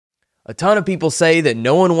A ton of people say that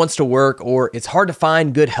no one wants to work or it's hard to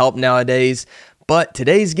find good help nowadays. But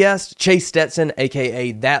today's guest, Chase Stetson,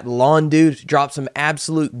 aka That Lawn Dude, dropped some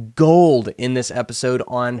absolute gold in this episode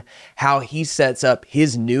on how he sets up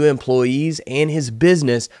his new employees and his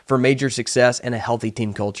business for major success and a healthy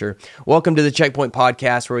team culture. Welcome to the Checkpoint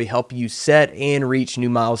Podcast, where we help you set and reach new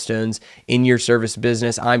milestones in your service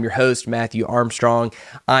business. I'm your host, Matthew Armstrong.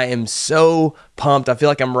 I am so pumped. I feel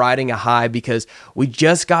like I'm riding a high because we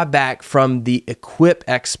just got back from the Equip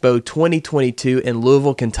Expo 2022 in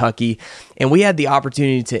Louisville, Kentucky, and we had the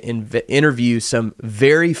opportunity to interview some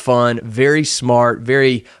very fun, very smart,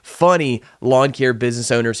 very funny lawn care business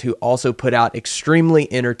owners who also put out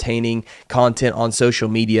extremely entertaining content on social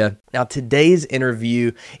media. Now, today's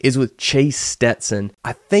interview is with Chase Stetson.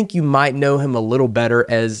 I think you might know him a little better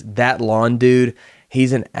as That Lawn Dude.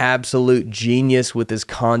 He's an absolute genius with his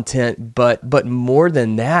content, but more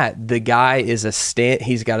than that, the guy is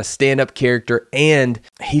he's got a stand-up character, and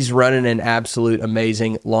he's running an absolute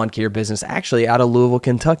amazing lawn care business, actually out of Louisville,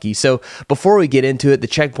 Kentucky. So before we get into it, the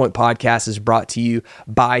Checkpoint Podcast is brought to you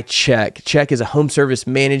by Check. Check is a home service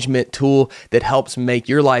management tool that helps make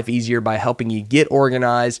your life easier by helping you get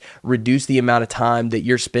organized, reduce the amount of time that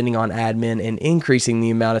you're spending on admin, and increasing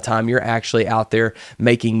the amount of time you're actually out there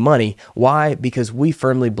making money. Why? Because we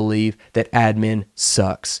firmly believe that admin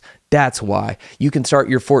sucks. That's why. You can start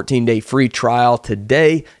your 14-day free trial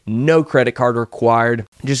today. No credit card required.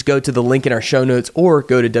 Just go to the link in our show notes or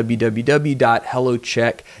go to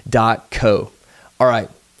www.hellocheck.co. All right,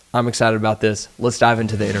 I'm excited about this. Let's dive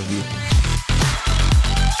into the interview.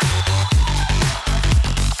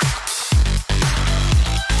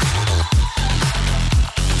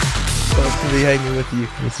 Supposed to be hanging with you.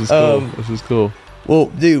 This is cool. This is cool. Well,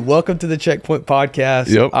 dude, welcome to the Checkpoint Podcast.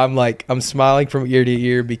 Yep. I'm smiling from ear to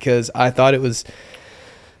ear because I thought it was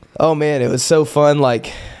so fun,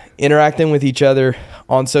 like interacting with each other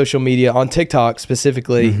on social media, on TikTok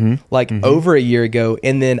specifically, over a year ago.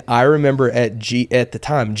 And then I remember at the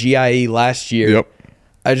time, GIE last year. Yep.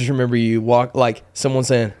 I just remember you someone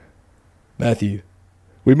saying, Matthew.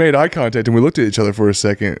 We made eye contact and we looked at each other for a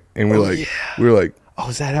second and we were like, oh,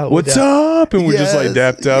 is that how it what's up? And we just like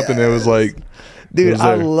dapped up and it was like, dude,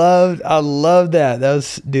 I loved that. That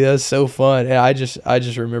was so fun. And I just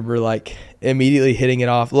remember like immediately hitting it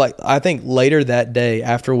off. Like I think later that day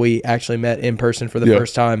after we actually met in person for the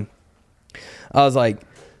first time, I was like,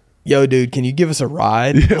 yo, dude, can you give us a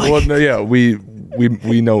ride? Yeah, we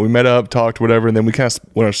met up, talked, whatever, and then we kind of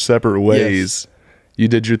went our separate ways. Yes. You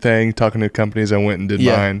did your thing, talking to companies. I went and did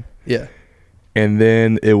mine. Yeah. And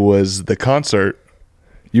then it was the concert.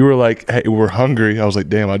 You were like, hey, we're hungry. I was like,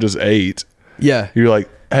 damn, I just ate. Yeah. You were like,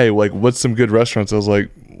 hey, like, what's some good restaurants? I was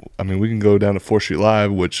like, I mean, we can go down to 4th Street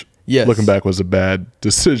Live, which looking back was a bad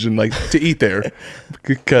decision, like to eat there.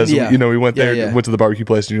 Because, we went there, went to the barbecue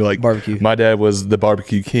place, and you're like, barbecue. My dad was the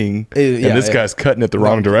barbecue king, and this guy's cutting it the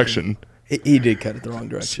wrong direction. He did cut it the wrong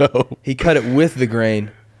direction. So, he cut it with the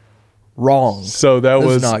grain wrong. So that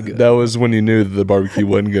was not good. That was when you knew that the barbecue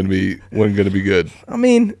wasn't gonna be good. I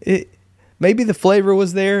mean, maybe the flavor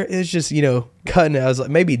was there. It's just, cutting it. I was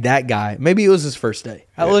like, maybe that guy, maybe it was his first day.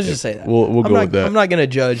 Let's just say that. We'll go with that. I'm not going to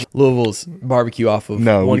judge Louisville's barbecue off of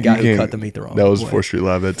one guy who cut the meat the wrong way. That was 4th Street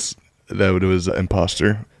Live. That was an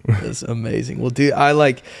imposter. That's amazing. Well, dude,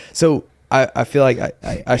 I feel like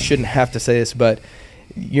I shouldn't have to say this, but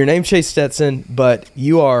your name's Chase Stetson, but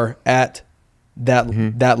you are at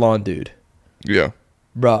that Lawn Dude. Yeah.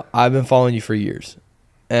 Bro, I've been following you for years.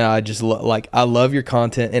 And I just I love your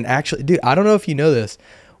content. And actually, dude, I don't know if you know this.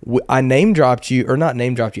 I I gave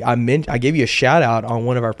you a shout out on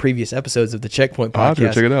one of our previous episodes of the Checkpoint Podcast. I'll have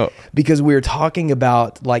to check it out. Because we were talking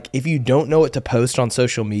about, like, if you don't know what to post on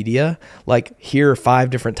social media, like, here are 5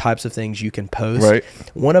 different types of things you can post. Right.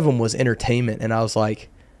 One of them was entertainment. And I was like,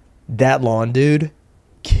 That Lawn Dude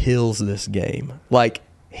kills this game. Like,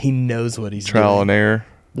 he knows what he's doing. Trial and error.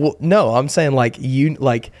 Well, no, I'm saying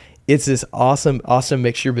it's this awesome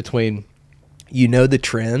mixture between, the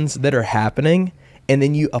trends that are happening, and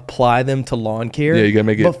then you apply them to lawn care. Yeah, you gotta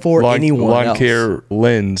make it before anyone else. Lawn care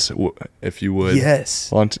lens, if you would. Yes.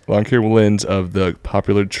 Lawn care lens of the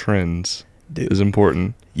popular trends is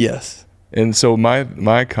important. Yes. And so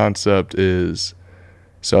my concept is,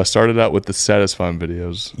 so I started out with the Satisfying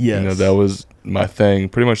videos. Yes. That was my thing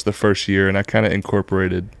pretty much the first year, and I kind of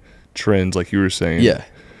incorporated trends like you were saying. Yeah.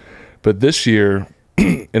 But this year,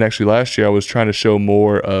 and actually last year, I was trying to show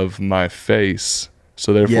more of my face.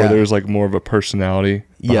 So therefore, there's like more of a personality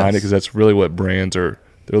behind it, because that's really what brands they're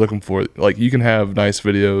looking for. Like, you can have nice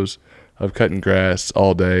videos of cutting grass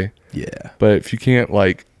all day. Yeah. But if you can't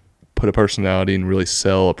like put a personality and really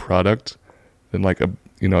sell a product, then like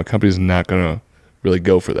a company's not going to really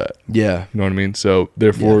go for that. Yeah. You know what I mean? So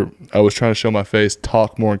therefore I was trying to show my face,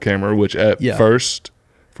 talk more on camera, which at first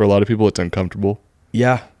for a lot of people it's uncomfortable.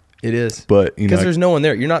 Yeah, it is. But because there's no one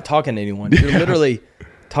there. You're not talking to anyone. You're literally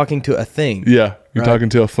talking to a thing. Yeah. You're talking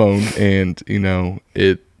to a phone, and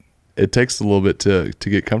it takes a little bit to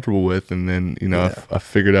get comfortable with, and then I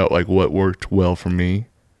figured out like what worked well for me.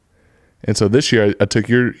 And so this year I took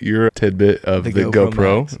your tidbit of the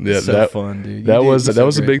GoPro. Yeah, that fun, dude. That was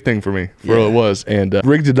a big thing for me. For what it was, and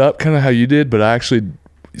rigged it up kind of how you did, but I actually,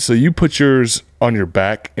 so you put yours on your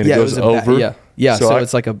back and it goes over. Yeah. So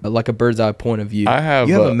it's like a bird's eye point of view. You have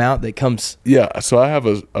a mount that comes. Yeah. So I have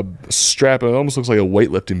a strap. It almost looks like a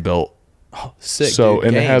weightlifting belt. Oh, sick. So dude.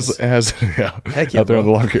 And it has Heck yeah, out there on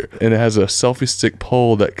the lawn care, and it has a selfie stick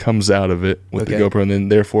pole that comes out of it with the GoPro, and then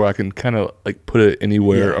therefore I can kind of like put it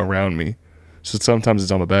anywhere around me. So sometimes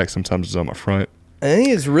it's on my back, sometimes it's on my front. I think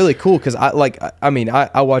it's really cool because I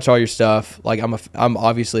watch all your stuff. Like I'm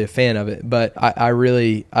obviously a fan of it, but I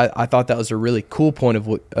thought that was a really cool point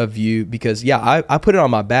of view because I put it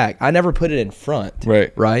on my back. I never put it in front.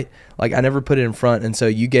 Right. Like I never put it in front, and so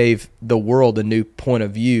you gave the world a new point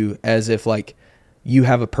of view as if like you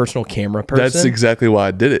have a personal camera person. That's exactly why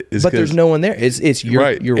I did it. But there's no one there. It's you're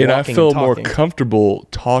right. You're and walking I feel and more comfortable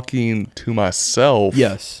talking to myself.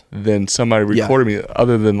 Yes. Than somebody recording me,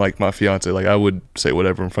 other than like my fiance. Like I would say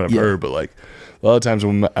whatever in front of her, but like a lot of times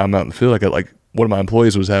when I'm out in the field, like one of my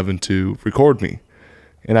employees was having to record me,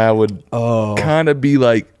 and I would kind of be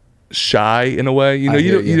like shy in a way.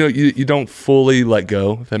 You don't fully let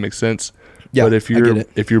go, if that makes sense. Yeah. But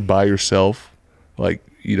if you're by yourself, like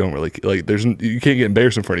you don't really like. You can't get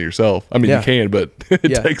embarrassed in front of yourself. I mean, you can, but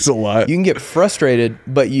it takes a lot. You can get frustrated,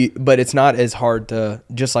 but it's not as hard to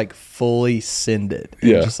just like fully send it.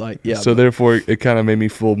 Just like So therefore, it kind of made me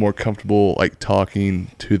feel more comfortable like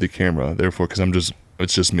talking to the camera. Therefore, because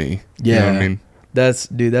it's just me. Yeah. You know what I mean?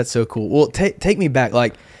 That's so cool. Well, take me back.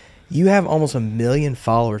 Like, you have almost 1 million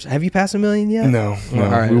followers. Have you passed 1 million yet? No. All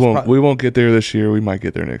right, we won't get there this year. We might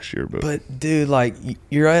get there next year, but dude, like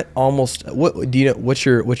you're at almost what do you know? What's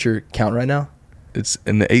your count right now? It's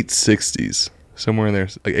in the 860s, somewhere in there,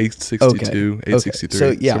 like 862,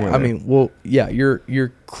 863. So I mean,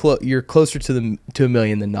 you're closer to 1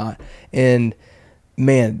 million than not, and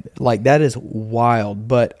man, like that is wild.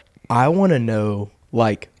 But I want to know,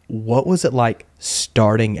 like, what was it like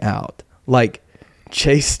starting out, like?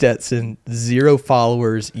 Chase Stetson, 0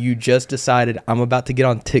 followers. You just decided I'm about to get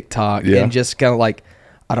on TikTok and just kind of like,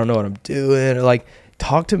 I don't know what I'm doing. Or like,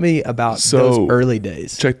 talk to me about those early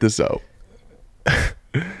days. Check this out.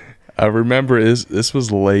 I remember this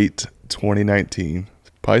was late 2019,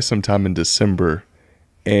 probably sometime in December,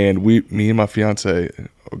 and me and my fiance,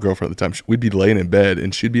 or girlfriend at the time, we'd be laying in bed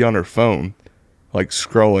and she'd be on her phone, like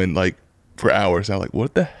scrolling like for hours. And I'm like,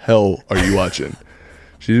 what the hell are you watching?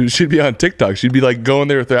 She'd be on TikTok. She'd be like going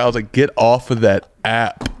there with her. I was like, get off of that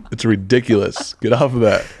app. It's ridiculous. Get off of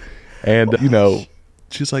that. And,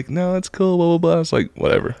 she's like, no, it's cool, blah, blah, blah. I was like,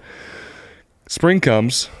 whatever. Spring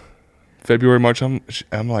comes, February, March. I'm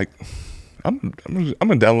like, I'm going to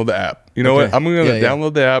download the app. You know what? I'm going to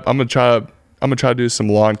download the app. I'm going to try to do some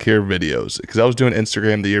lawn care videos because I was doing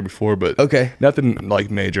Instagram the year before, but nothing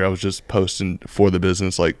like major. I was just posting for the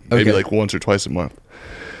business, like maybe like once or twice a month.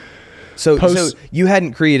 So you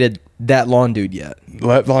hadn't created That Lawn Dude yet?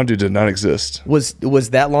 That Lawn Dude did not exist. Was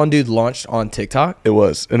That Lawn Dude launched on TikTok? It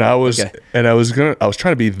was, and I was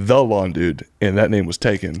trying to be The Lawn Dude, and that name was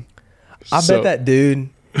taken. I bet that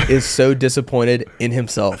dude is so disappointed in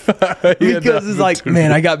himself because it's like,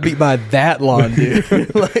 man, I got beat by That Lawn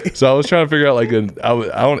Dude. Like, so I was trying to figure out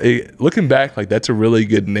like looking back, like that's a really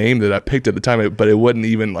good name that I picked at the time, but it wasn't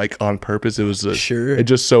even like on purpose. It was it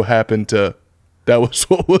just so happened to. That was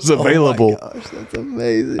what was available. Oh my gosh, that's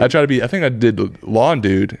amazing. I think I did Lawn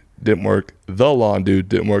Dude, didn't work. The Lawn Dude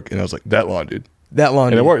didn't work, and I was like, That Lawn Dude. That Lawn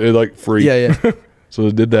Dude. And it worked. It was like free. Yeah. So I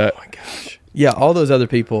did that. Oh my gosh. Yeah, all those other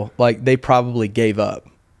people, like they probably gave up.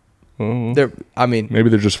 Maybe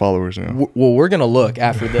they're just followers now. Well, we're gonna look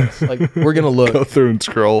after this. Like we're gonna look. Go through and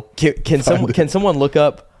scroll. Can someone look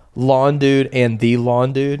up Lawn Dude and The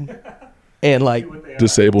Lawn Dude? And like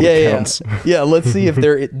disabled accounts. Yeah, let's see if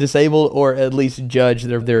they're disabled or at least judge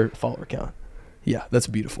their follower count. Yeah, that's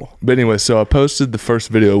beautiful. But anyway, so I posted the first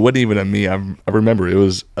video. It wasn't even of me. I remember it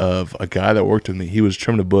was of a guy that worked with me. He was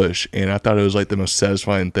trimming a bush, and I thought it was like the most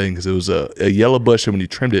satisfying thing because it was a yellow bush, and when you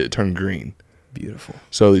trimmed it, it turned green. Beautiful.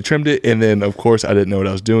 So they trimmed it, and then of course I didn't know what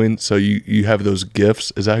I was doing. So you have those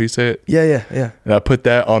GIFs. Is that how you say it? Yeah. And I put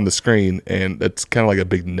that on the screen, and that's kind of like a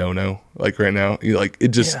big no-no. Like right now, it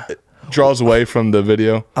just. Yeah. Draws away from the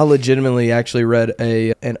video. I legitimately actually read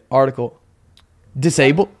an article.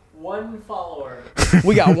 Disabled? One follower.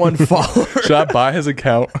 We got one follower. Should I buy his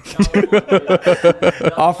account?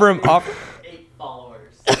 Offer him. 8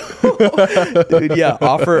 followers. Dude, yeah.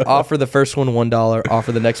 Offer the first one $1.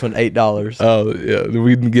 Offer the next one $8. Oh yeah,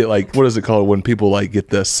 we can get like, what is it called when people like get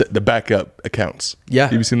the backup accounts? Yeah.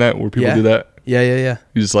 Have you seen that where people Yeah. do that? Yeah.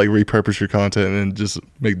 You just like repurpose your content and then just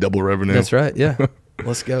make double revenue. That's right. Yeah.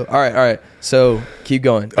 Let's go. All right. So keep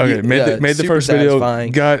going. Okay, made the super first video.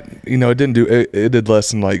 satisfying. Got, it didn't do it did less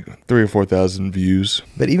than like 3,000 or 4,000 views.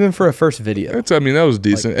 But even for a first video, I mean, that was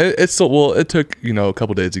decent. It's still, well, it took a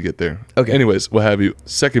couple days to get there. Okay. Anyways, what have you?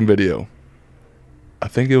 Second video, I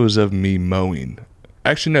think it was of me mowing.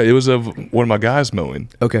 Actually, no, it was of one of my guys mowing.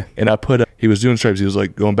 okay. And I he was doing stripes. He was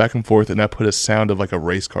like going back and forth, and I put a sound of like a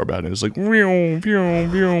race car behind it. It was like, vroom, vroom,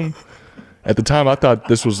 vroom. At the time, I thought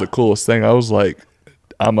this was the coolest thing. I was like,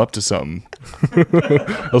 I'm up to something.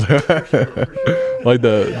 Like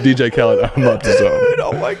the DJ Khaled, I'm up to something.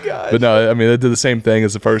 Oh my god. But no, I mean, they did the same thing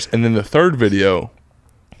as the first. And then the third video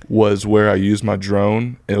was where I used my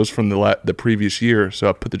drone. And it was from the previous year. So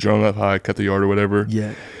I put the drone up high, cut the yard or whatever.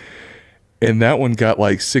 Yeah. And that one got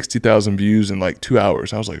like 60,000 views in like 2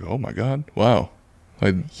 hours. I was like, oh my God, wow.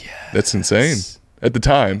 Like, that's insane. At the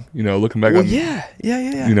time, looking back Well, on, yeah.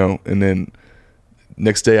 and then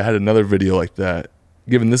next day I had another video like that.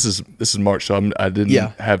 Given this is March, so I didn't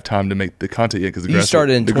have time to make the content yet because the grass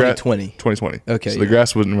started in 2020. 2020. Okay, so the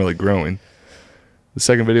grass wasn't really growing. The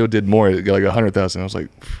second video did more. It got like 100,000. I was like,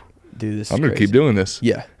 Dude, this I'm is gonna crazy. keep doing this.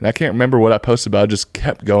 Yeah. And I can't remember what I posted, but I just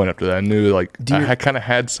kept going after that. I knew like I kind of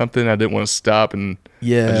had something. I didn't want to stop, and I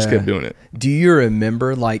just kept doing it. Do you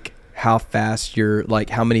remember like how fast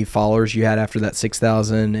how many followers you had after that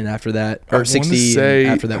 6,000 and after that, or 60 and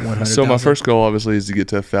after that 100,000? So my first goal obviously is to get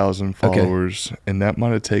to 1,000 followers, and that might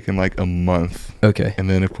have taken like a month. Okay. And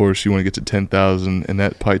then of course you want to get to 10,000, and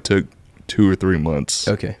that probably took 2 or 3 months.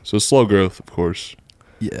 Okay. So slow growth, of course.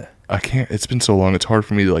 Yeah. I can't. It's been so long. It's hard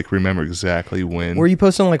for me to like remember exactly when. Were you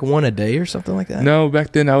posting like one a day or something like that? No,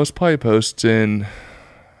 back then I was probably posting,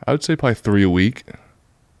 I would say probably 3 a week.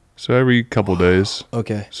 So every couple days.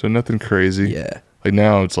 Okay. So nothing crazy. Yeah. Like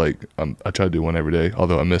now it's like I try to do one every day,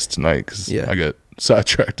 although I missed tonight because I got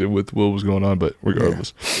sidetracked with what was going on, but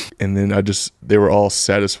regardless. Yeah. And then they were all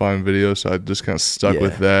satisfying videos, so I just kind of stuck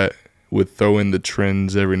with that, would throw in the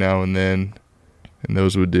trends every now and then, and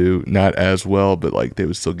those would do not as well, but like they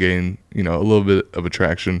would still gain, a little bit of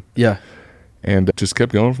attraction. Yeah. And just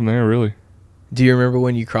kept going from there, really. Do you remember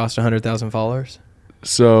when you crossed 100,000 followers?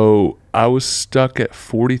 So I was stuck at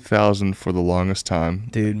 40,000 for the longest time.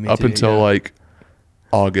 Dude, me up too, until like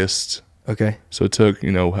August. Okay. So it took,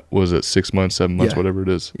 was it 6 months, 7 months, whatever it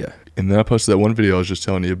is. Yeah. And then I posted that one video I was just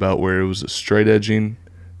telling you about where it was a straight edging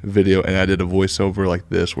video, and I did a voiceover like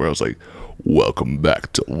this where I was like, welcome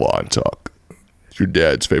back to Lawn Talk. It's your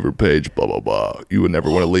dad's favorite page, blah, blah, blah. You would never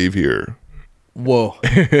want to leave here. Whoa.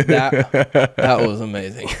 That was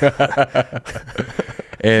amazing.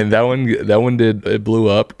 And that one it blew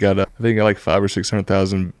up. Got I think got like 500,000 or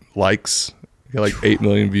 600,000 likes. Got like 8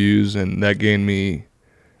 million views, and that gained me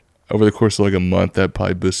over the course of like a month. That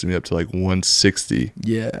probably boosted me up to like 160.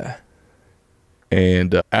 Yeah.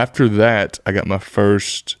 And after that, I got my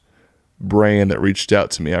first brand that reached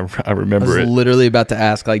out to me. I remember I was literally about to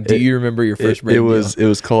ask, like, do you remember your first brand? It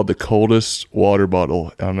was called the Coldest Water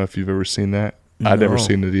Bottle. I don't know if you've ever seen that. No. I'd never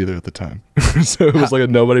seen it either at the time. So it was like a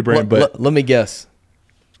nobody brand, but let me guess.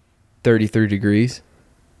 33 degrees.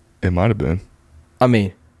 It might have been. I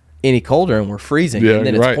mean, any colder and we're freezing, Yeah, and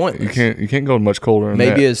then it's right. pointless. You can't go much colder than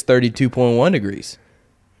Maybe that. it's 32.1 degrees.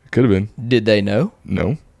 Could have been. Did they know?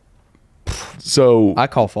 No. So I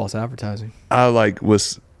call false advertising. I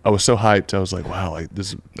was so hyped. I was like, wow, like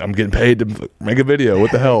this, I'm getting paid to make a video.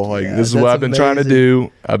 What the hell? Like, this is what I've been trying to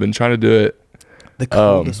do. I've been trying to do it. The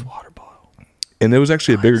coldest water bottle. And there was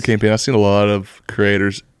actually a bigger campaign. I've seen a lot of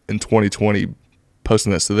creators in 2020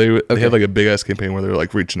 posting that. So they had like a big ass campaign where they were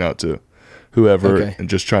like reaching out to whoever and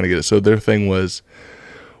just trying to get it. So their thing was,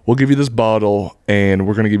 we'll give you this bottle and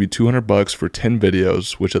we're going to give you $200 for 10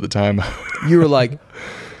 videos, which at the time You were like,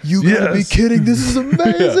 you gotta be kidding. This is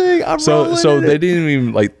amazing. Yeah. I'm So they didn't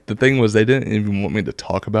even like, the thing was they didn't even want me to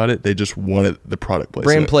talk about it. They just wanted the product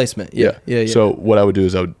placement. Brand placement. Yeah. So what I would do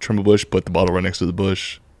is I would trim a bush, put the bottle right next to the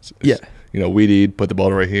bush. Yeah. Weed eat, put the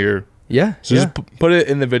bottle right here. Yeah. So just put it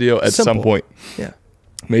in the video at some point. Yeah.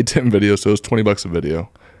 Made 10 videos, so it was $20 a video.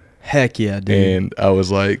 Heck yeah, dude. And I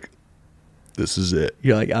was like, this is it.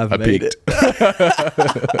 You're like, I made it.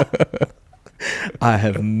 I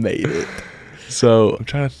have made it. So I'm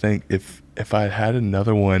trying to think if I had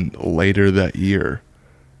another one later that year.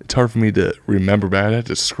 It's hard for me to remember, but I'd have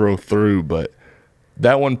to scroll through. But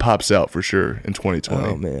that one pops out for sure in 2020.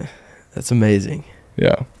 Oh man, that's amazing.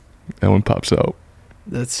 Yeah, that one pops out.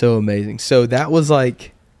 That's so amazing. So that was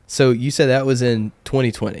like, so you said that was in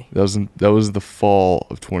 2020. That was the fall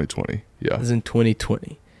of 2020. Yeah, That was in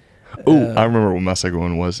 2020. Oh, I remember what my second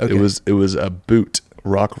one was. Okay. It was a boot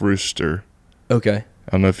Rock Rooster. Okay.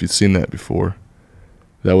 I don't know if you've seen that before.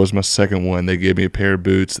 That was my second one. They gave me a pair of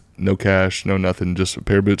boots, no cash, no nothing, just a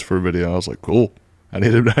pair of boots for a video. I was like, cool. I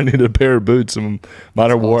needed a pair of boots, and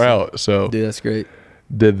mine are wore out. So Dude, that's great.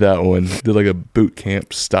 did that one. Did like a boot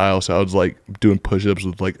camp style. So I was like doing push-ups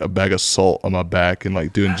with like a bag of salt on my back and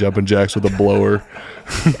like doing jumping jacks with a blower.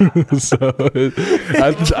 So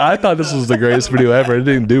I thought this was the greatest video ever. It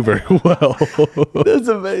didn't do very well. That's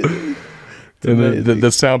amazing. And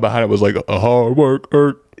the sound behind it was like a hard work.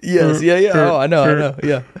 Yes. Yeah. Oh, I know.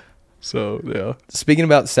 Yeah. So yeah. Speaking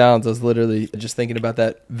about sounds, I was literally just thinking about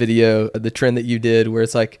that video, the trend that you did, where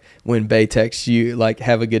it's like when Bay texts you, like,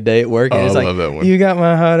 "Have a good day at work," and it's I like, love that one. "You got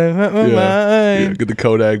my heart and my mind." Yeah, get the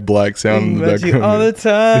Kodak black sound in the About you background. all the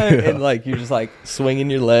time, Yeah. and like you're just like swinging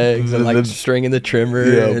your legs and like Then- stringing the trimmer.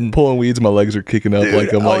 Yeah, and pulling weeds, my legs are kicking up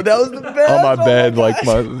like I'm like that was the best. on my Oh bed, like gosh.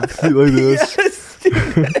 like this. Yes,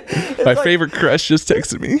 dude. My favorite crush just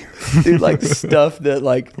texted me. Dude, like stuff that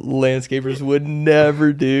like landscapers would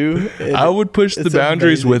never do. And I would push the it's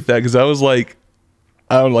boundaries amazing. with that because I was like,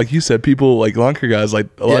 I don't know, like you said, people like lawn care guys, like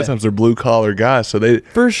a lot Yeah. of times they're blue collar guys, so they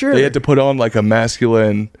For sure. they had to put on like a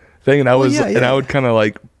masculine thing, and I was yeah, and yeah. I would kind of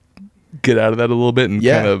like get out of that a little bit and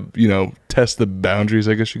Yeah. kind of test the boundaries,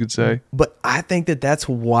 I guess you could say. But I think that that's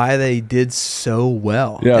why they did so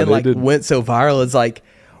well. Yeah, and they like did. went so viral. It's like,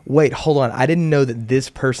 wait, hold on. I didn't know that this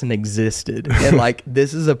person existed. And like,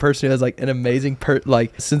 this is a person who has like an amazing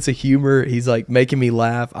like sense of humor. He's like making me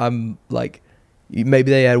laugh. I'm like, maybe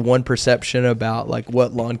they had one perception about like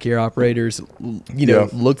what lawn care operators, Yeah.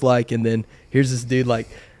 looked like. And then here's this dude like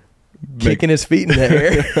kicking his feet in the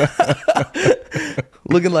air,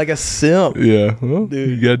 looking like a simp. Yeah, well, Dude.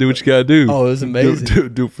 you gotta do what you gotta do. Oh, it was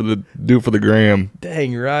amazing. Do it for the gram.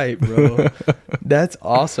 Dang right, bro. That's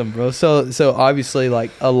awesome, bro. So obviously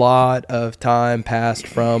like a lot of time passed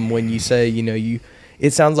from when you say,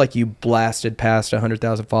 it sounds like you blasted past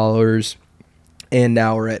 100,000 followers and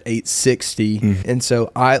now we're at 860. And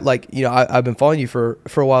so I've been following you for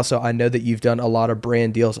a while, so I know that you've done a lot of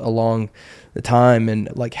brand deals along the time. And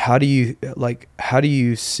like, how do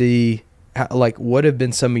you see, what have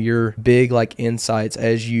been some of your big like insights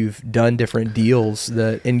as you've done different deals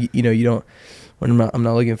that, and you don't, I'm not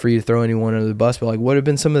looking for you to throw anyone under the bus, but like, what have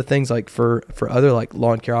been some of the things like for other like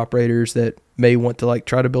lawn care operators that may want to like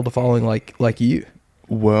try to build a following like you?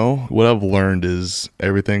 Well, what I've learned is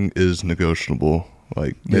everything is negotiable.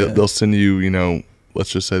 Like they'll send you, let's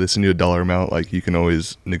just say they send you a dollar amount. Like you can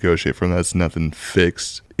always negotiate from that. It's nothing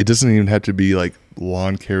fixed. It doesn't even have to be like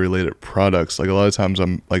lawn care related products. Like a lot of times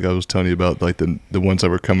I'm like, I was telling you about like the ones that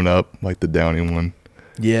were coming up, like the Downy one.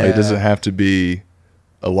 Yeah. Like, it doesn't have to be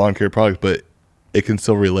a lawn care product, but it can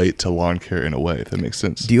still relate to lawn care in a way, if that makes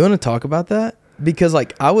sense. Do you want to talk about that? Because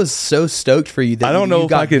like I was so stoked for you that I don't know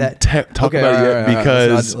if I can talk about it yet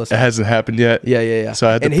because it hasn't happened yet. Yeah. So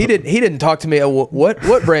I had to he didn't talk to me. What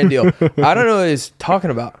brand deal? I don't know what he's talking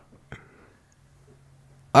about.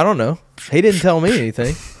 I don't know. He didn't tell me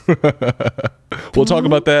anything. We'll talk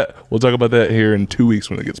about that. We'll talk about that here in 2 weeks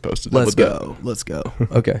when it gets posted. Let's go.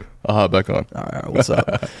 Okay. I'll hop back on. All right. What's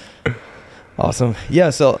up? Awesome. Yeah.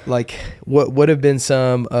 So like, what would have been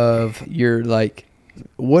some of your like,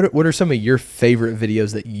 what are some of your favorite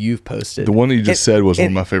videos that you've posted? The one that you just said was one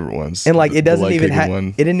of my favorite ones. And like, it doesn't the even one.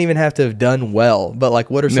 it didn't even have to have done well, but like,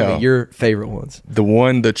 what are some of your favorite ones? The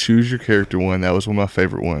one, the choose your character one, that was one of my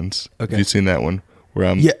favorite ones. Okay. Have you seen that one? Where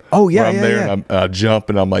I'm Yeah. Oh, yeah, where I'm yeah, there yeah. and I jump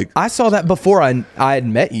and I'm like, I saw that before I had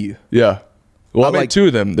met you. yeah. Well, I made like- two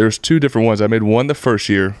of them. There's two different ones. I made one the first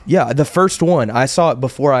year. Yeah, the first one, I saw it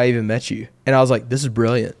before I even met you. And I was like, this is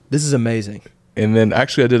brilliant. This is amazing. And then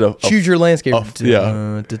actually I did a Choose your landscape. a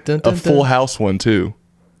full house one too.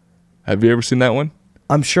 Have you ever seen that one?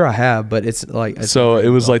 I'm sure I have, but it's like... So it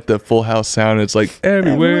was like the full house sound. It's like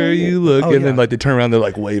everywhere you look, Oh, and then yeah. like they turn around, they're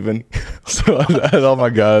like waving. So I had all my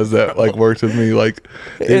guys that like worked with me, like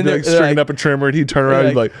they'd And be like they're stringing like- up a trimmer, and he'd turn around,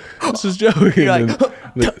 and like- he'd be like, "This is Joey." You're And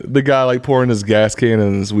then the guy like pouring his gas can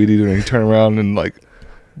and his weed eater, and he'd turn around and like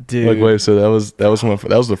Dude. wave. So that was that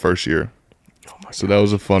was the first year. So that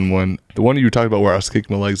was a fun one. The one you were talking about where I was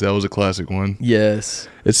kicking my legs, that was a classic one. Yes.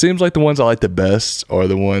 It seems like the ones I like the best are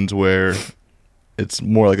the ones where it's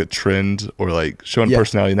more like a trend or like showing Yeah.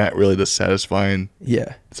 personality, not really the satisfying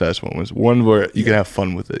ones. One where you can have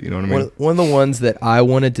fun with it. You know what I mean? One of the ones that I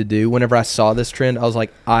wanted to do whenever I saw this trend, I was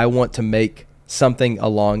like, I want to make something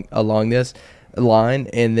along this. line,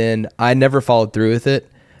 and then I never followed through with it.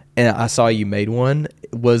 And I saw you made one.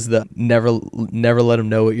 Was the never let them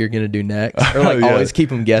know what you're gonna do next, or like always keep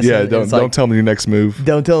them guessing. Yeah, don't tell them your next move.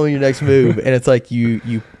 Don't tell them your next move. And it's like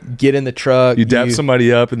you get in the truck, you dap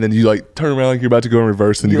somebody up, and then you like turn around like you're about to go in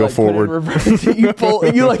reverse, and you go like forward.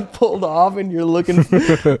 You like pulled off, and you're looking.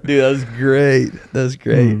 Dude, that was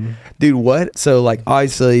great. Dude. What? So like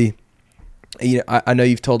obviously, you know, I know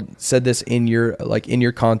you've said this in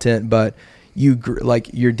your content, but like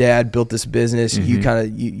your dad built this business. Mm-hmm. You kind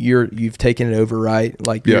of you've taken it over, right?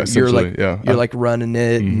 Like you're like running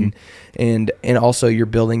it, mm-hmm. and also you're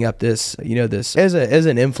building up this, you know, this as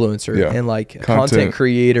an influencer and like content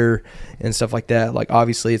creator and stuff like that. Like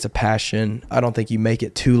obviously it's a passion. I don't think you make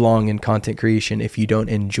it too long in content creation if you don't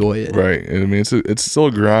enjoy it. Right. And I mean it's still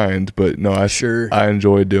a grind, but no, I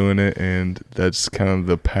enjoy doing it, and that's kind of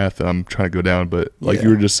the path that I'm trying to go down. But like you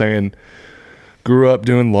were just saying, grew up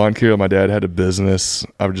doing lawn care. My dad had a business.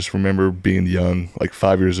 I just remember being young, like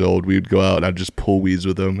 5 years old. We would go out and I'd just pull weeds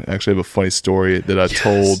with him. I actually have a funny story that I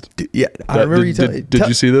told. Yeah, I remember you telling. Did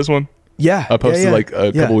you see this one? Yeah. I posted like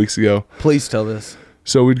a couple weeks ago. Please tell this.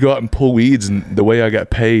 So we'd go out and pull weeds, and the way I got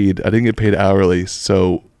paid, I didn't get paid hourly.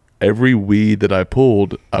 So every weed that I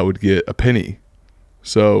pulled, I would get a penny.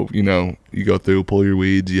 So, you know, you go through, pull your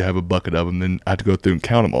weeds, you have a bucket of them, then I had to go through and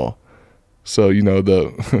count them all. So, you know,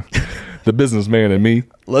 the businessman in me,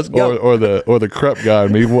 let's go, or the crep guy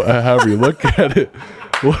in me, however you look at it.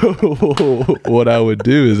 What I would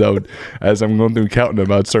do is as I'm going through counting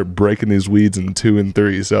them, I'd start breaking these weeds in 2 and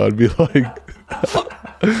 3. So I'd be like,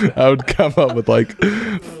 I would come up with like,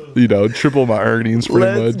 you know, triple my earnings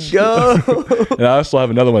pretty much. Let's go. And I also have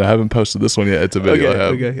another one. I haven't posted this one yet. It's a video I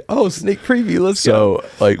have. Okay. Oh, sneak preview. Let's go. So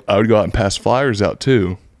like I would go out and pass flyers out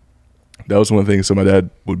too. That was one of the things. So my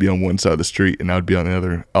dad would be on one side of the street and I would be on the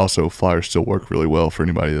other. Also, flyers still work really well for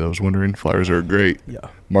anybody that was wondering. Flyers are a great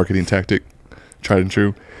marketing tactic, tried and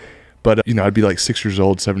true. But, you know, I'd be like 6 years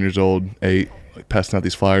old, 7 years old, 8, like passing out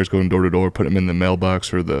these flyers, going door to door, putting them in the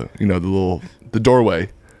mailbox or the doorway.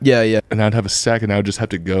 Yeah. And I'd have a stack and I would just have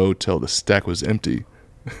to go till the stack was empty.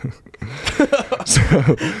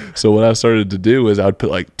 So what I started to do is I would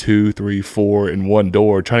put like 2, 3, 4 in one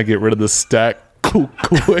door, trying to get rid of the stack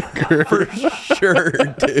quicker. For sure,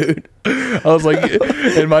 dude. I was like,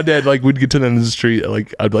 and my dad, like, we'd get to the end of the street,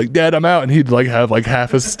 like, I'd be like, Dad, I'm out, and he'd like have like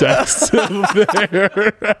half a stack still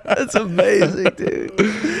there. That's amazing, dude.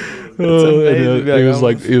 That's amazing.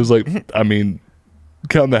 It was like, I mean,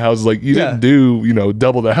 counting the houses, like, you didn't do, you know,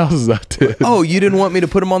 double the houses I did. Oh, you didn't want me to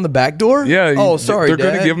put them on the back door? Yeah. Oh, sorry, they're Dad.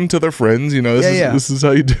 going to give them to their friends, you know. This is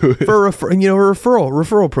how you do it for a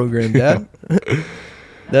referral program, Dad.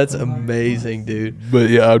 That's amazing, dude. But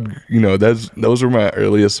yeah, those were my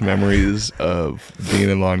earliest memories of being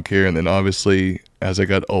in lawn care. And then obviously, as I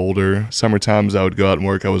got older, summer times I would go out and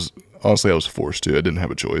work. I was forced to. I didn't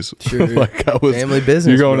have a choice. Sure. Like I was family business.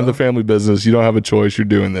 You're going to the family business. You don't have a choice. You're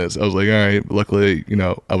doing this. I was like, all right. Luckily, you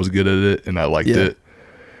know, I was good at it and I liked it.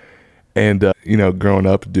 And you know, growing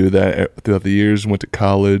up, do that throughout the years. Went to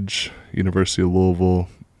college, University of Louisville.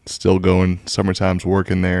 Still going summer times,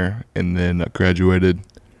 working there, and then graduated.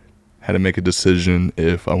 Had to make a decision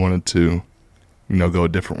if I wanted to, you know, go a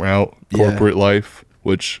different route, corporate life,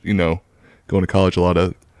 which, you know, going to college, a lot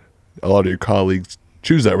of your colleagues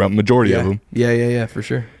choose that route, majority of them. Yeah, for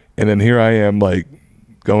sure. And then here I am, like,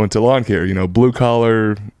 going to lawn care, you know, blue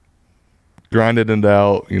collar, grinding it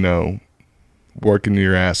out, you know, working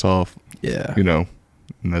your ass off. Yeah. You know,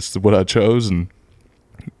 and that's what I chose. And,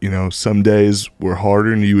 you know, some days were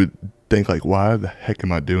harder and you would think, like, why the heck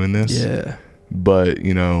am I doing this? Yeah. But,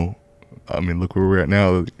 you know, I mean, look where we're at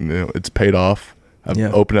now. You know, it's paid off. I've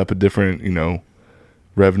opened up a different, you know,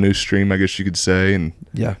 revenue stream, I guess you could say, and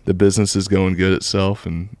the business is going good itself.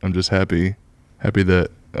 And I'm just happy that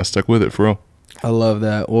I stuck with it for real. I love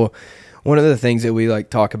that. Well, one of the things that we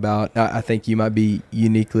like talk about, I think you might be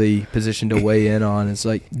uniquely positioned to weigh in on, is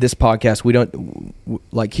like this podcast. We don't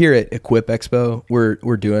like here at Equip Expo.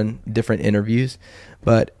 We're doing different interviews,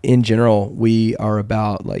 but in general, we are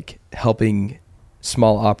about like helping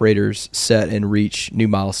small operators set and reach new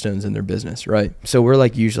milestones in their business, right? So we're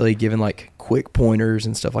like usually given like quick pointers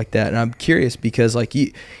and stuff like that. And I'm curious because like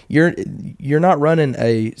you're not running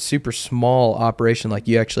a super small operation. Like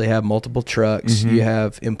you actually have multiple trucks, you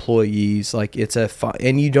have employees. Like it's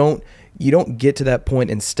and you don't get to that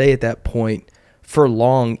point and stay at that point for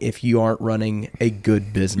long if you aren't running a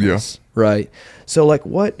good business, right? So like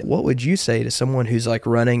what would you say to someone who's like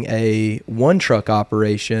running a one truck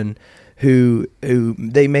operation? Who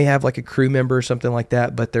they may have like a crew member or something like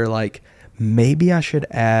that, but they're like, maybe I should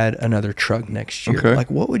add another truck next year. Okay. Like,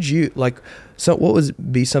 what would you like? So, what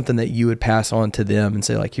would be something that you would pass on to them and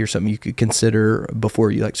say, like, here's something you could consider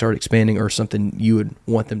before you like start expanding, or something you would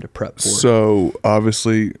want them to prep for? So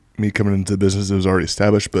obviously, me coming into the business, it was already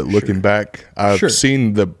established. But looking back, I've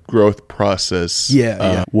seen the growth process.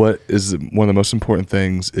 Yeah. What is one of the most important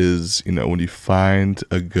things is, you know, when you find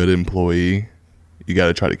a good employee, you got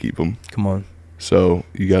to try to keep them. Come on. So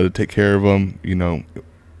you got to take care of them. You know,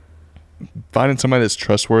 finding somebody that's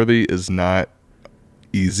trustworthy is not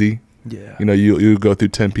easy. Yeah. You know, you go through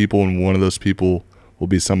 10 people, and one of those people will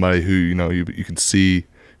be somebody who, you know, you can see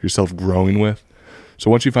yourself growing with. So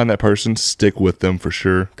once you find that person, stick with them for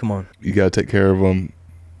sure. Come on. You got to take care of them.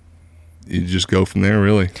 You just go from there,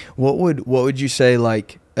 really. What would you say,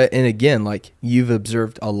 like, and again, like, you've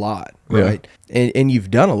observed a lot, right? Yeah. And you've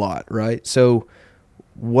done a lot, right? So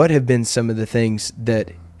what have been some of the things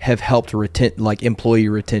that have helped like employee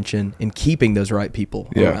retention and keeping those right people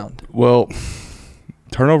around? Well,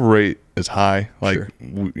 turnover rate is high. Like,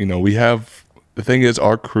 you know, we have, the thing is,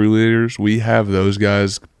 our crew leaders, we have those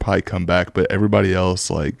guys probably come back, but everybody else,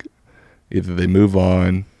 like, either they move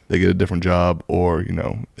on, they get a different job, or, you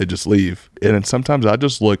know, they just leave. And then sometimes I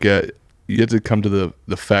just look at, you have to come to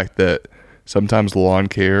the fact that sometimes lawn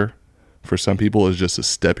care for some people is just a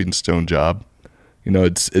stepping stone job. You know,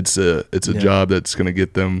 it's a job that's going to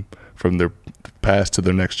get them from their past to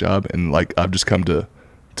their next job. And like, I've just come to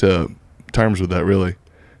terms with that, really.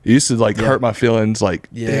 It used to like hurt my feelings, like,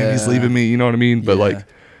 damn, he's leaving me, you know what I mean? But like,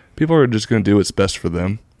 people are just going to do what's best for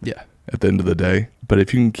them. Yeah. At the end of the day. But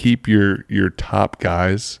if you can keep your top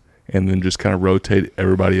guys and then just kind of rotate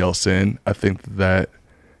everybody else in, I think that's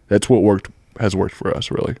what has worked for us,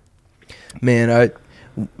 really. Man,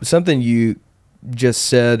 something you just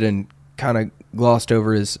said and kind of glossed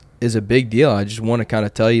over is a big deal. I just want to kind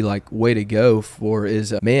of tell you, like, way to go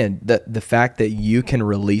man, the fact that you can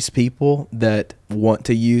release people that want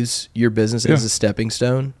to use your business as a stepping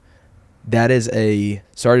stone. That is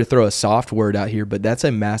sorry to throw a soft word out here, but that's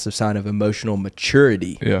a massive sign of emotional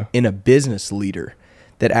maturity in a business leader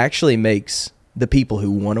that actually makes the people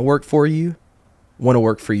who want to work for you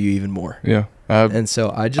even more. Yeah. And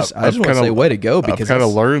so I just want to say way to go, because I've kind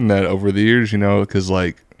of learned that over the years, you know, because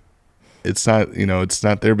like, it's not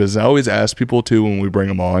their business. I always ask people too, when we bring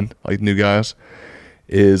them on, like new guys,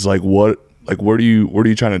 is like, what are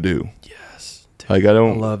you trying to do? Yes. Dude, like, I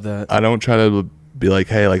love that. I don't try to be like,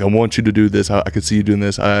 hey, like, I want you to do this. I could see you doing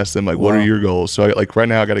this. I ask them, like, what are your goals? So like right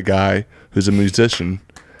now I got a guy who's a musician.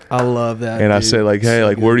 I love that. And dude, I say, like, hey,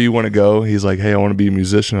 like, where do you want to go? He's like, hey, I want to be a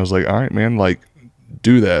musician. I was like, all right, man, like,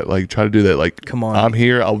 do that. Like, try to do that. Like, come on, I'm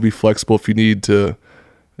here. I'll be flexible if you need to.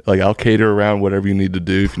 Like, I'll cater around whatever you need to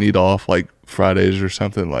do. If you need off, like, Fridays or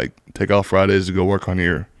something, like, take off Fridays to go work on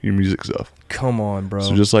your music stuff. Come on, bro.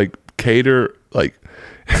 So just, like, cater, like,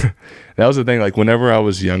 that was the thing. Like, whenever I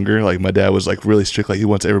was younger, like, my dad was, like, really strict. Like, he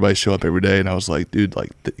wants everybody to show up every day. And I was like, dude, like,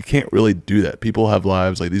 you can't really do that. People have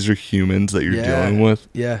lives. Like, these are humans that you're dealing with.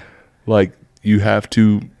 Yeah. Like, you have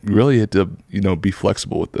to you know, be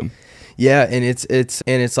flexible with them. Yeah, and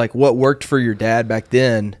it's like what worked for your dad back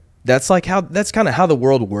then. That's kind of how the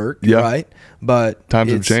world worked, right? But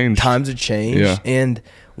times have changed. Yeah. And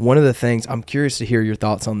one of the things, I'm curious to hear your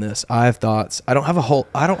thoughts on this. I have thoughts. I don't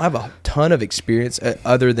have a ton of experience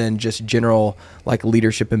other than just general like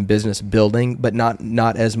leadership and business building, but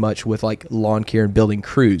not as much with like lawn care and building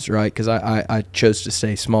crews, right? Because I chose to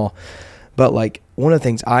stay small. But like, one of the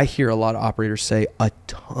things I hear a lot of operators say a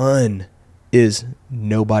ton is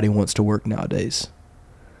nobody wants to work nowadays.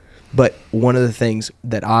 But one of the things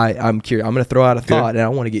that I'm curious, I'm going to throw out a thought, and I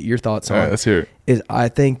want to get your thoughts on. All right, let's hear it. Is I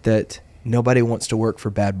think that nobody wants to work for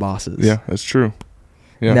bad bosses. Yeah, that's true.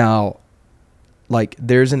 Yeah. Now, like,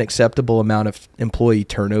 there's an acceptable amount of employee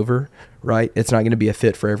turnover, right? It's not going to be a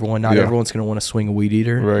fit for everyone. Not everyone's going to want to swing a weed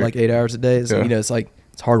eater like 8 hours a day. It's, you know, it's like,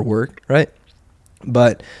 it's hard work, right?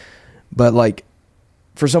 But like,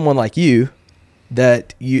 for someone like you,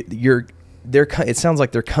 that it sounds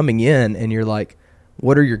like they're coming in and you're like,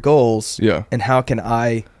 what are your goals? Yeah. And how can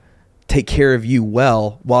I take care of you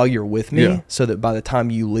well while you're with me, so that by the time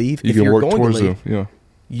you leave, if you're going to leave,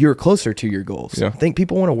 you're closer to your goals. Yeah. I think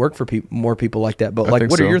people want to work for more people like that. But like,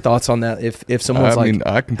 what are your thoughts on that? If someone's I mean,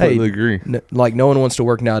 I completely agree. Like, no one wants to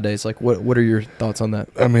work nowadays. Like, what are your thoughts on that?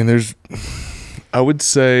 I mean, I would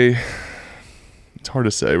say, it's hard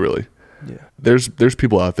to say, really. Yeah. There's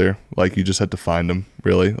people out there, like, you just have to find them,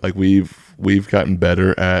 really. Like, we've gotten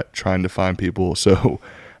better at trying to find people. So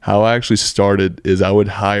how I actually started is I would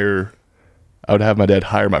have my dad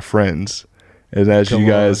hire my friends. And as you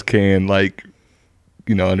guys can, like,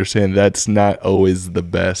 you know, understand, that's not always the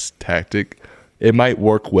best tactic. it might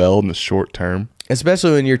work well in the short term.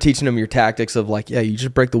 Especially when you're teaching them your tactics of like, yeah, you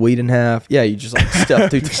just break the wheat in half. Yeah, you just like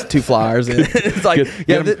stuff two flyers in. It's like,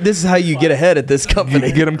 this is how you get ahead at this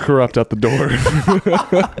company. Get them corrupt out the door.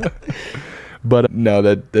 But no,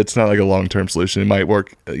 that's not like a long-term solution. It might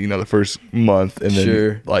work, the first month, and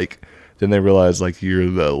then then they realize like you're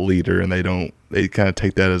the leader, and they kind of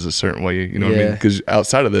take that as a certain way. You know what I mean? Because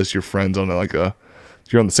outside of this, you're friends on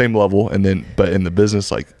you're on the same level, but in the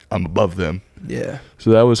business, like I'm above them. Yeah.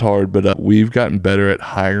 So that was hard, but we've gotten better at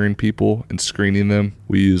hiring people and screening them.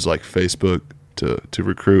 We use like Facebook to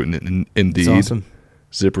recruit, and Indeed, that's awesome.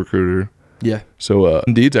 ZipRecruiter. Yeah. So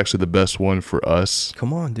Indeed's actually the best one for us.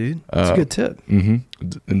 Come on, dude. That's a good tip.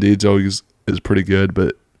 Mm-hmm. Indeed's always is pretty good,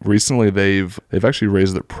 but recently they've actually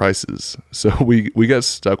raised their prices. So we got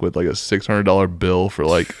stuck with like a $600 bill for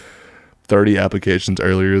like 30 applications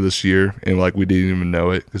earlier this year, and like we didn't even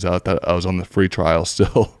know it because I thought I was on the free trial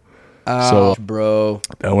still. Ouch, bro.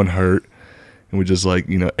 That one hurt, and we just ate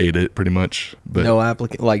it pretty much. But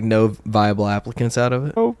no viable applicants out of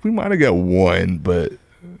it. Oh, we might have got one, but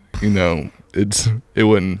it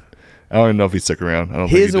wouldn't. I don't even know if he stuck around. I don't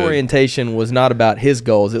think his orientation was not about his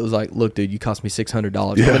goals. It was like, look, dude, you cost me $600.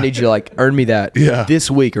 I'm gonna need you to earn me that this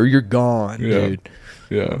week, or you're gone, dude.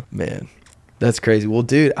 Yeah, man, that's crazy. Well,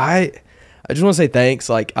 dude, I just want to say thanks.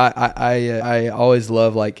 Like I always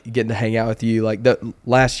love getting to hang out with you. Like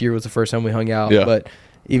last year was the first time we hung out, but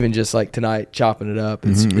even just like tonight chopping it up,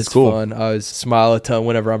 it's cool. Fun. I always smile a ton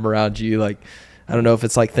whenever I'm around you. Like I don't know if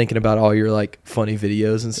it's like thinking about all your like funny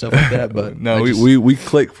videos and stuff like that, but no, we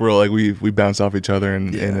click for like we bounce off each other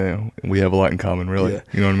and we have a lot in common, really. Yeah.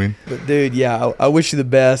 You know what I mean? But dude, I wish you the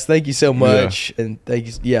best. Thank you so much, and thank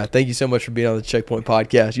you so much for being on the Checkpoint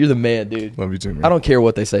Podcast. You're the man, dude. Love you too, man. I don't care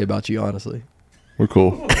what they say about you, honestly. We're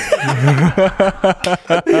cool.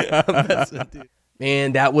 I'm messing, dude.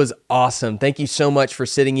 Man, that was awesome. Thank you so much for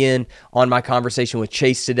sitting in on my conversation with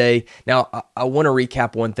Chase today. Now, I want to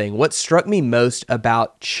recap one thing. What struck me most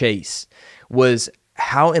about Chase was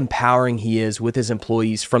how empowering he is with his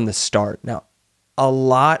employees from the start. Now, a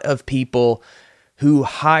lot of people who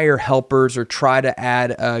hire helpers or try to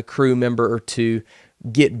add a crew member or two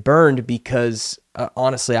get burned because,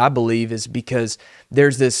 honestly, I believe is because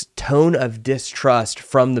there's this tone of distrust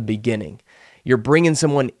from the beginning. You're bringing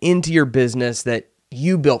someone into your business that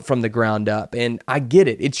you built from the ground up. And I get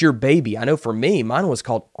it. It's your baby. I know for me, mine was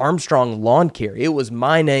called Armstrong Lawn Care. It was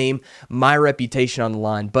my name, my reputation on the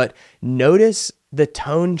line. But notice the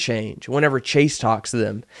tone change whenever Chase talks to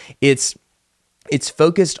them. It's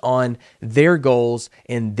focused on their goals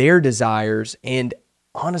and their desires. And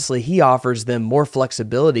honestly, he offers them more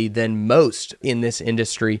flexibility than most in this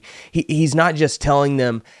industry. He's not just telling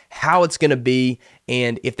them how it's going to be,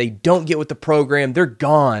 and if they don't get with the program, they're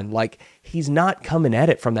gone. Like, he's not coming at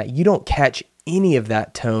it from that. You don't catch any of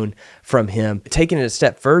that tone from him. Taking it a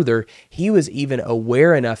step further, he was even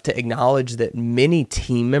aware enough to acknowledge that many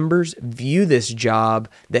team members view this job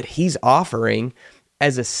that he's offering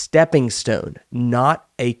as a stepping stone, not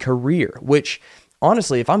a career, which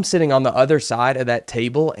honestly, if I'm sitting on the other side of that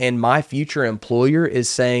table and my future employer is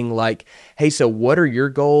saying like, hey, so what are your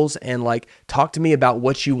goals? And like, talk to me about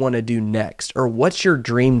what you want to do next, or what's your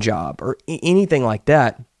dream job, or anything like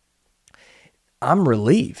that, I'm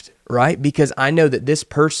relieved, right? Because I know that this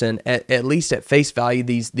person, at least at face value,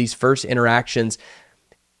 these first interactions,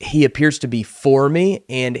 he appears to be for me,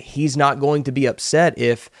 and he's not going to be upset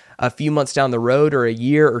if a few months down the road, or a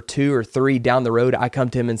year or 2 or 3 down the road, I come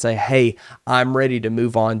to him and say, hey, I'm ready to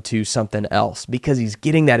move on to something else, because he's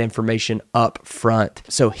getting that information up front.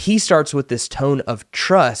 So he starts with this tone of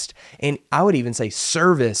trust, and I would even say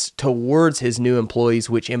service towards his new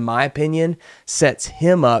employees, which in my opinion sets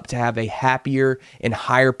him up to have a happier and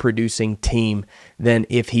higher producing team than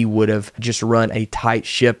if he would have just run a tight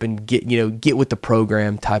ship and get with the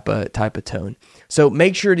program type of tone. So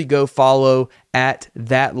make sure to go follow at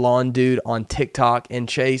That Lawn Dude on TikTok. And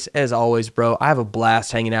Chase, as always, bro, I have a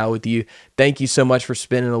blast hanging out with you. Thank you so much for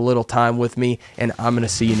spending a little time with me, and I'm going to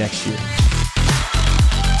see you next year.